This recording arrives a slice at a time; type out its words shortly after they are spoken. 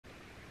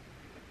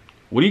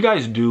What do you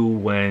guys do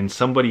when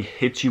somebody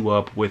hits you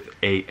up with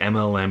a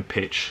MLM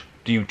pitch?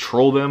 Do you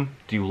troll them?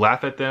 Do you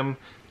laugh at them?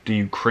 Do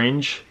you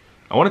cringe?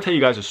 I want to tell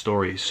you guys a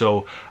story.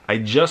 So I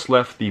just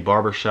left the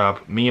barber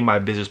shop. Me and my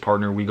business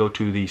partner, we go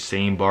to the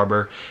same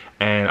barber,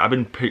 and I've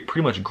been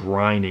pretty much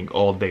grinding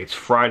all day. It's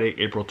Friday,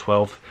 April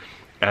 12th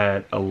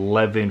at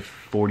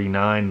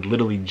 11:49.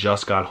 Literally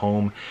just got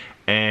home,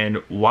 and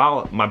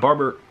while my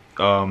barber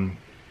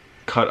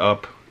cut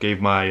up,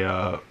 gave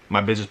my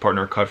my business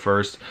partner a cut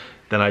first.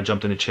 Then I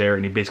jumped in the chair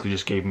and he basically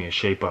just gave me a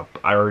shape up.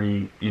 I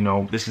already,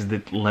 this is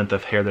the length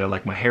of hair that I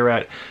like my hair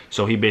at.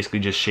 So he basically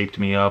just shaped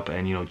me up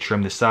and,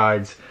 trimmed the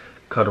sides,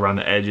 cut around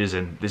the edges,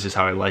 and this is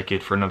how I like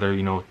it for another,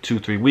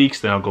 2-3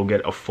 weeks. Then I'll go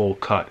get a full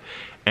cut.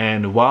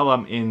 And while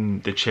I'm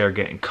in the chair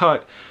getting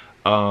cut,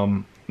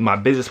 my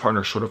business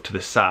partner showed up to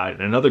the side,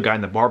 and another guy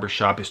in the barber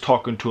shop is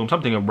talking to him,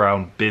 something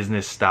around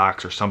business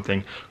stocks or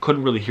something.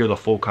 Couldn't really hear the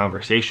full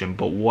conversation,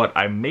 but what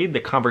I made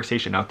the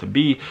conversation out to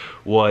be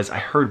was I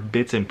heard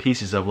bits and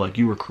pieces of like,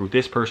 you recruit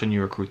this person,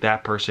 you recruit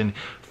that person,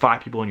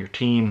 5 people on your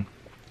team,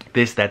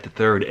 this, that, the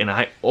third, and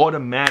I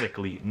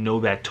automatically know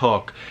that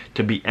talk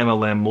to be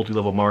MLM,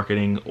 multi-level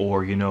marketing,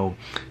 or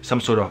some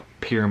sort of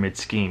pyramid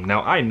scheme.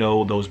 Now I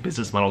know those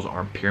business models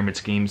aren't pyramid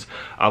schemes.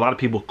 A lot of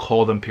people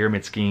call them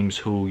pyramid schemes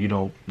who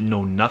know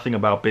nothing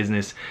about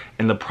business,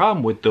 and the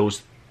problem with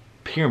those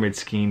pyramid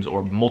schemes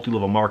or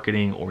multi-level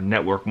marketing or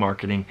network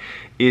marketing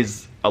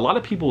is a lot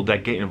of people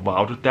that get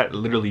involved with that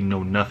literally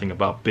know nothing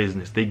about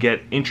business. They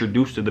get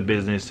introduced to the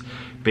business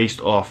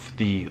based off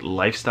the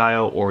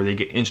lifestyle, or they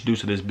get introduced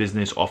to this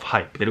business off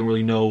hype. They don't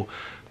really know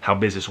how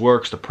business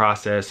works, the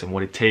process, and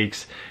what it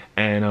takes.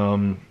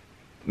 And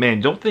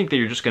man, don't think that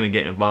you're just going to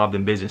get involved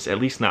in business. At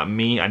least not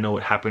me. I know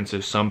it happens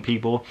to some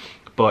people,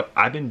 but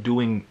I've been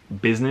doing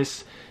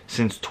business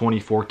since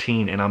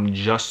 2014, and I'm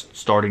just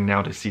starting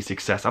now to see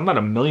success. I'm not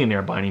a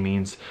millionaire by any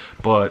means,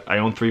 but I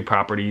own 3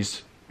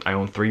 properties, I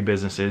own 3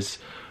 businesses,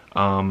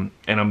 and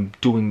I'm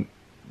doing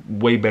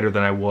way better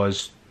than I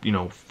was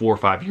 4 or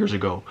 5 years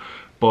ago.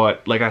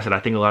 But like I said, I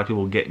think a lot of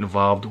people get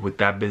involved with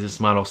that business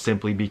model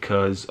simply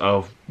because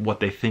of what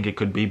they think it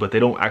could be, but they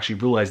don't actually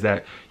realize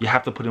that you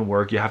have to put in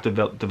work, you have to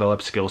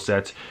develop skill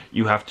sets,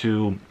 you have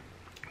to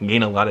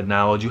gain a lot of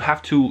knowledge, you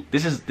have to,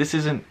 this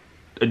isn't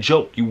a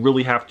joke. You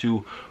really have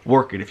to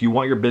work it. If you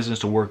want your business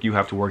to work, you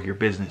have to work your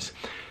business.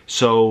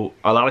 So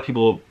a lot of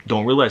people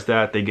don't realize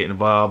that. They get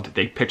involved,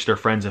 they pitch their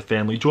friends and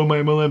family, join my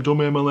MLM, join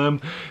my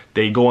MLM.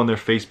 They go on their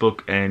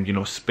Facebook and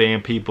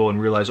spam people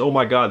and realize, oh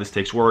my God, this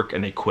takes work,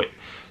 and they quit.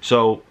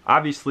 So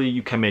obviously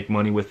you can make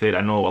money with it.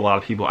 I know a lot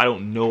of people, I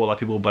don't know a lot of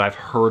people, but I've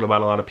heard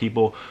about a lot of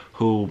people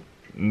who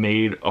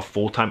made a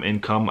full-time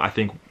income. I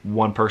think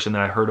one person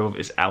that I heard of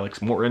is Alex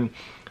Morton,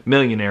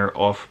 millionaire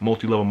off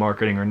multi-level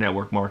marketing or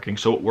network marketing.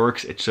 So it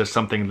works. It's just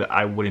something that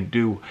I wouldn't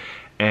do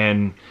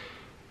and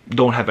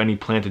don't have any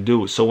plan to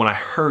do. So when I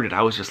heard it,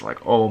 I was just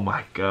like, oh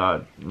my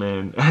God,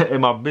 man.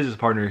 And my business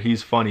partner,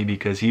 he's funny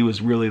because he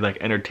was really like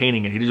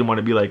entertaining it. He didn't want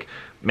to be like,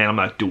 man, I'm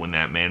not doing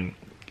that, man.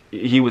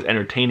 He was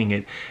entertaining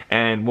it.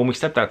 And when we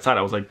stepped outside,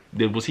 I was like,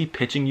 was he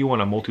pitching you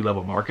on a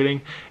multi-level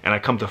marketing? And I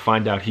come to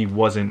find out he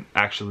wasn't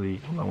actually,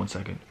 hold on one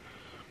second.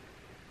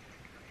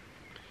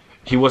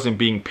 He wasn't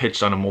being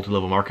pitched on a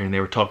multi-level marketing. They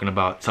were talking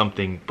about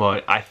something,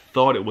 but I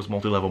thought it was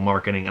multi-level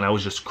marketing, and I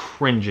was just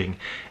cringing.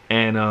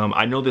 And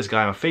I know this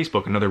guy on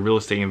Facebook, another real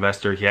estate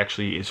investor. He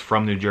actually is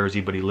from New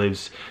Jersey, but he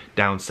lives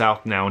down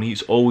south now, and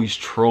he's always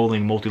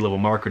trolling multi-level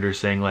marketers,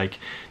 saying like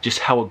just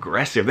how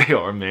aggressive they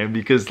are, man,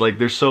 because like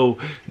they're so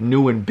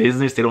new in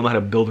business. They don't know how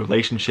to build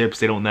relationships.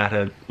 They don't know how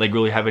to like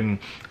really have any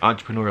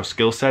entrepreneurial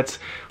skill sets.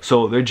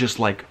 So they're just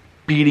like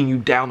beating you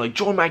down, like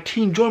join my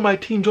team, join my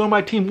team, join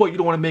my team. What, you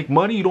don't want to make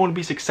money? You don't want to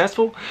be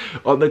successful?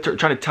 They're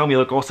trying to tell me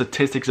like all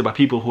statistics about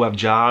people who have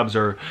jobs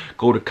or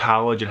go to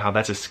college and how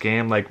that's a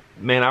scam. Like,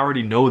 man, I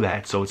already know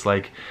that. So it's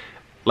like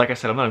I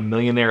said, I'm not a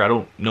millionaire. I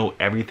don't know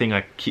everything.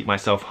 I keep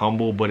myself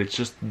humble, but it's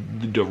just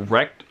the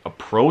direct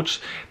approach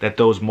that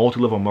those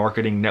multi-level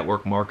marketing,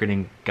 network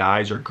marketing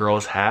guys or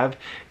girls have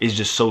is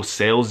just so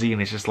salesy.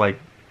 And it's just like,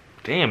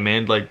 damn,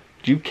 man, like,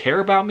 do you care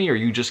about me or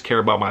you just care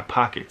about my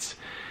pockets?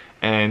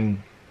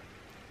 And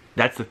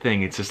that's the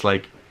thing. It's just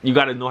like, you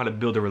got to know how to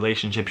build the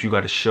relationships. You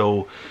got to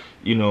show,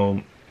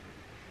 you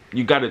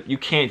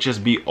can't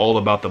just be all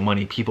about the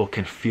money. People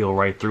can feel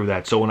right through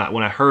that. So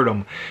when I heard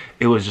him,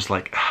 it was just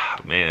like,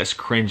 man, that's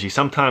cringy.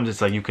 Sometimes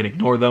it's like you can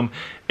ignore them.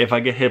 If I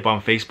get hit up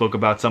on Facebook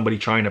about somebody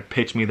trying to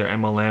pitch me their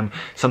MLM,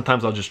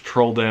 sometimes I'll just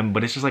troll them.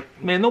 But it's just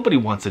like, man, nobody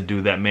wants to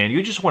do that, man.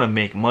 You just want to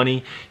make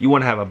money. You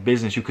want to have a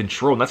business you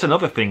control. And that's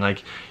another thing.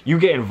 Like, you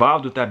get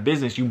involved with that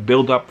business, you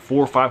build up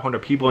 400 or 500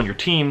 people on your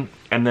team,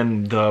 and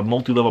then the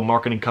multi-level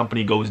marketing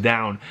company goes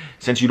down.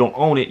 Since you don't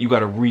own it, you got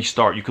to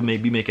restart. You could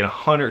maybe be making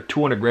 100,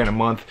 200 grand a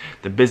month.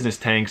 The business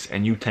tanks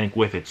and you tank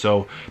with it.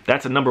 So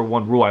that's a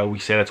 #1 rule I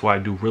always say. That's why I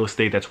do real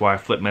estate. That's why I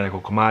flip medical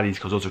commodities,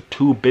 because those are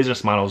 2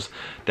 business models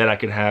that I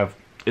can have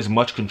as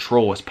much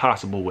control as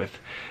possible with.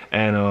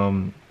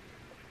 And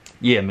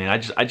yeah, man, I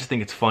just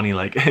think it's funny.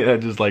 Like,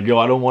 just like, yo,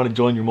 I don't want to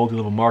join your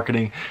multi-level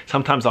marketing.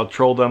 Sometimes I'll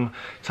troll them,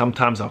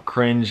 sometimes I'll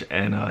cringe.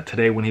 And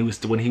today, when he was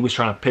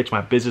trying to pitch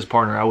my business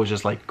partner, I was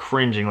just like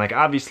cringing. Like,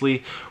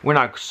 obviously, we're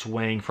not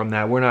swaying from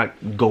that. We're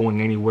not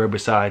going anywhere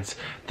besides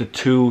the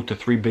 2 to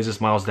 3 business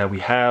models that we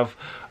have.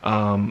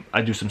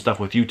 I do some stuff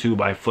with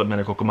YouTube. I flip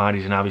medical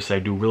commodities, and obviously I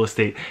do real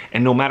estate.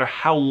 And no matter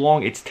how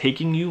long it's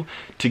taking you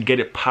to get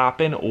it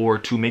popping or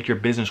to make your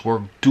business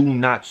work, do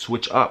not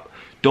switch up.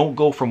 Don't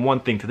go from one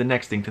thing to the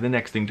next thing, to the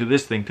next thing, to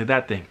this thing, to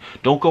that thing.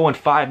 Don't go in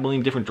 5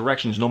 million different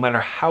directions, no matter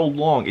how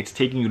long it's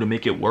taking you to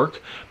make it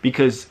work,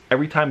 because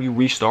every time you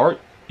restart,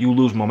 you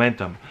lose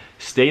momentum.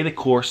 Stay the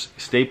course,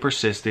 stay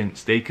persistent,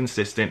 stay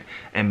consistent,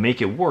 and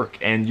make it work.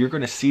 And you're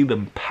gonna see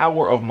the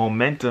power of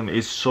momentum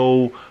is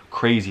so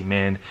crazy,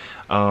 man.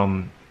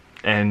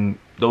 And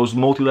those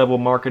multi-level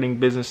marketing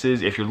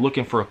businesses, if you're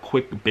looking for a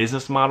quick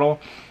business model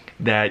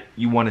that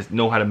you want to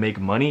know how to make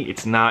money,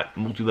 it's not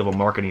multi-level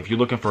marketing. If you're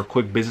looking for a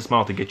quick business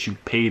model to get you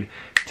paid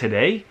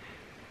today,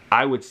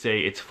 I would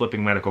say it's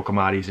flipping medical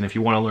commodities. And if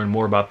you want to learn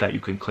more about that, you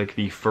can click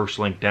the first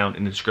link down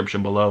in the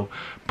description below.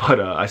 But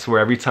I swear,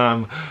 every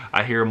time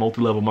I hear a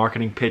multi-level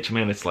marketing pitch,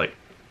 man, it's like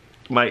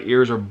my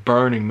ears are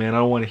burning, man. I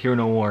don't want to hear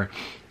no more.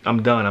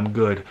 I'm done. I'm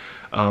good.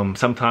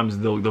 Sometimes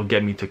they'll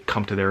get me to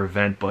come to their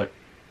event, but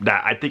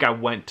I think I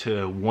went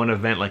to one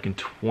event like in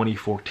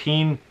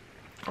 2014.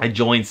 I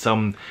joined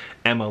some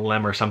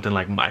MLM or something,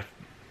 like my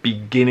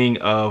beginning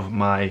of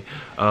my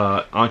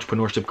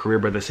entrepreneurship career,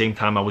 but at the same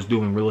time I was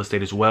doing real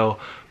estate as well.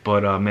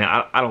 But man,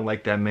 I don't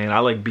like that, man. I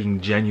like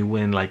being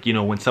genuine. Like, you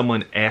know, when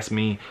someone asks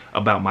me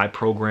about my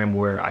program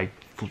where I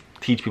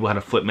teach people how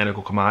to flip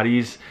medical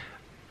commodities,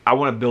 I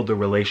want to build a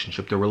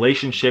relationship. The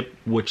relationship,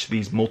 which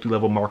these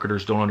multi-level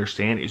marketers don't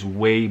understand, is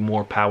way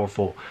more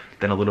powerful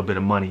than a little bit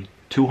of money.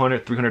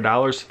 $200,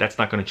 $300, that's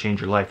not going to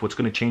change your life. What's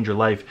going to change your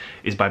life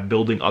is by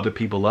building other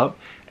people up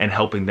and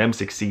helping them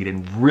succeed,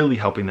 and really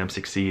helping them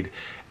succeed.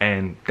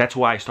 And that's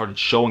why I started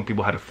showing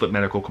people how to flip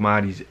medical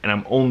commodities. And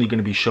I'm only going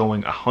to be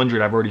showing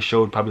 100. I've already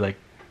showed probably like,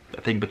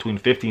 I think between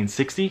 50 and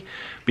 60,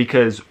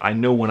 because I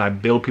know when I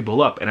build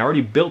people up, and I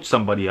already built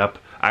somebody up.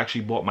 I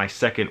actually bought my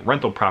second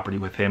rental property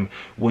with him.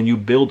 When you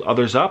build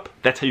others up,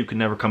 that's how you can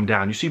never come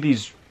down. You see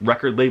these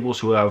record labels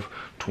who have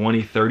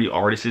 20, 30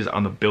 artists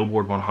on the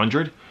Billboard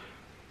 100.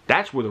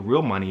 That's where the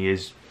real money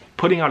is.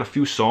 Putting out a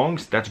few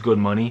songs, that's good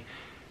money.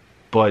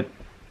 But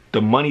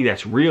the money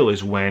that's real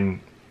is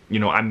when, you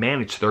know, I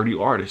manage 30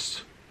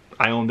 artists.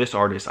 I own this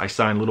artist. I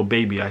sign Little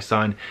Baby. I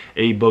sign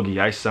A Boogie.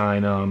 I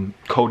sign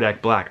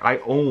Kodak Black. I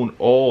own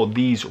all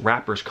these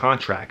rappers'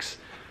 contracts.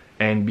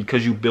 And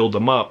because you build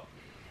them up,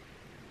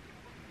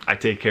 I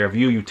take care of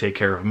you, you take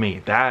care of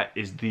me. That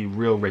is the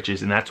real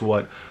riches, and that's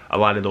what a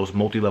lot of those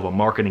multi-level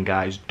marketing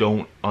guys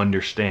don't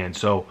understand.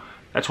 So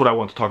that's what I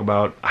want to talk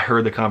about. I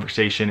heard the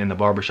conversation in the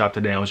barbershop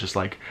today. I was just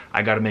like,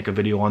 I got to make a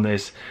video on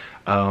this.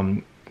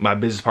 My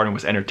business partner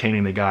was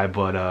entertaining the guy,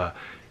 but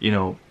you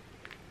know,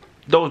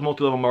 those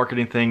multi-level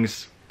marketing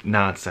things,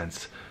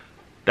 nonsense.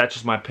 That's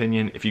just my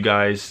opinion. If you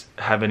guys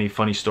have any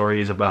funny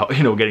stories about,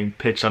 you know, getting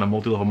pitched on a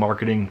multi-level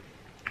marketing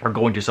or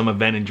going to some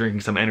event and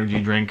drinking some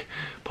energy drink,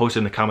 post it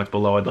in the comments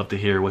below. I'd love to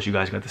hear what you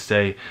guys got to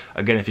say.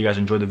 Again, if you guys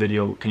enjoyed the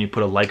video, can you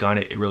put a like on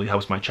it? It really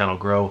helps my channel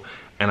grow.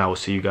 And I will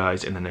see you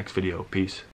guys in the next video. Peace.